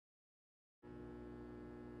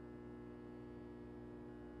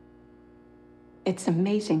It's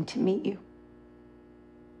amazing to meet you.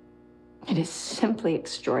 It is simply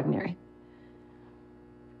extraordinary.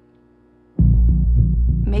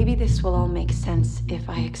 Maybe this will all make sense if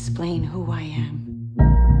I explain who I am.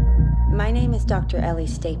 My name is Dr. Ellie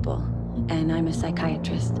Staple, and I'm a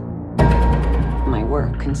psychiatrist. My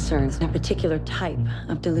work concerns a particular type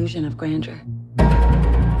of delusion of grandeur.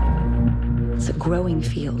 It's a growing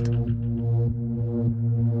field.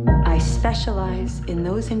 I specialize in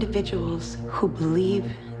those individuals who believe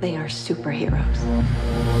they are superheroes.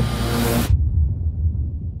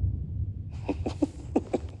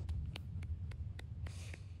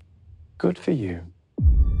 Good for you.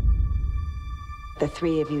 The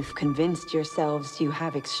three of you've convinced yourselves you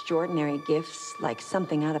have extraordinary gifts like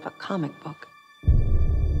something out of a comic book.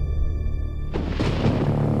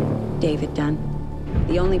 David Dunn,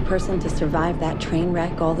 the only person to survive that train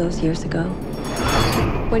wreck all those years ago.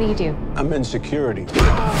 What do you do? I'm in security.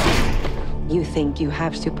 You think you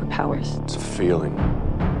have superpowers. It's a feeling.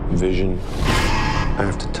 Vision. I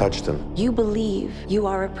have to touch them. You believe you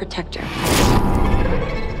are a protector.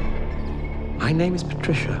 My name is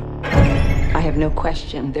Patricia. I have no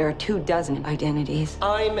question there are 24 identities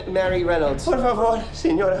I'm Mary Reynolds. Por favor,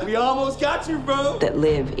 señora. We almost got you, bro. that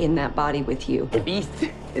live in that body with you. The beast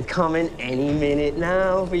is coming any minute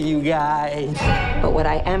now for you guys. But what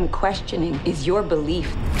I am questioning is your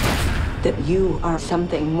belief that you are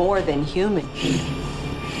something more than human.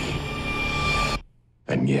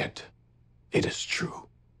 And yet, it is true.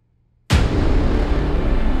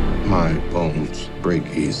 My bones break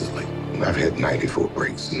easily. I've had 94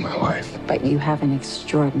 breaks in my life. But you have an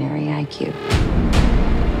extraordinary IQ.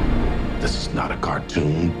 This is not a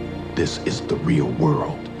cartoon. This is the real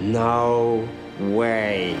world. No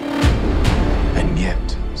way. And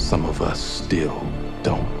yet, some of us still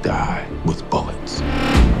don't die with bullets.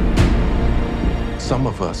 Some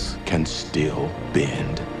of us can still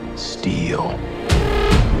bend steel.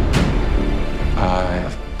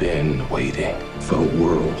 I've been waiting for the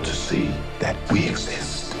world to see that we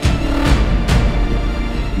exist.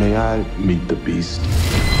 May I meet the beast?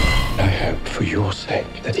 I hope for your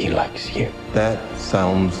sake that he likes you. That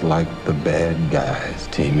sounds like the bad guys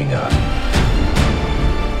teaming up.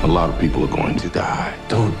 A lot of people are going to die.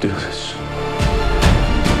 Don't do this.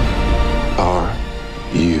 Are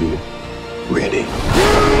you ready?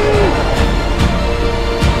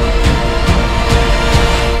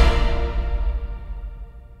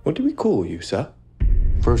 What do we call you, sir?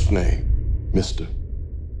 First name, Mr.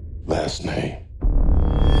 Last name,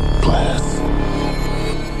 Glass.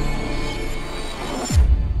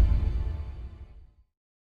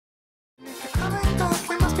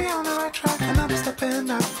 We must be on the right track, and I'm stepping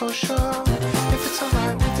up for sure. If it's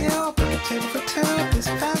alright with you, I'll bring a table for two at this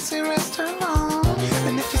fancy restaurant.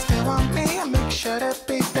 And if you still want me, I'll make sure to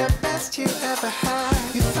be the best you ever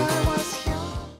had. You thought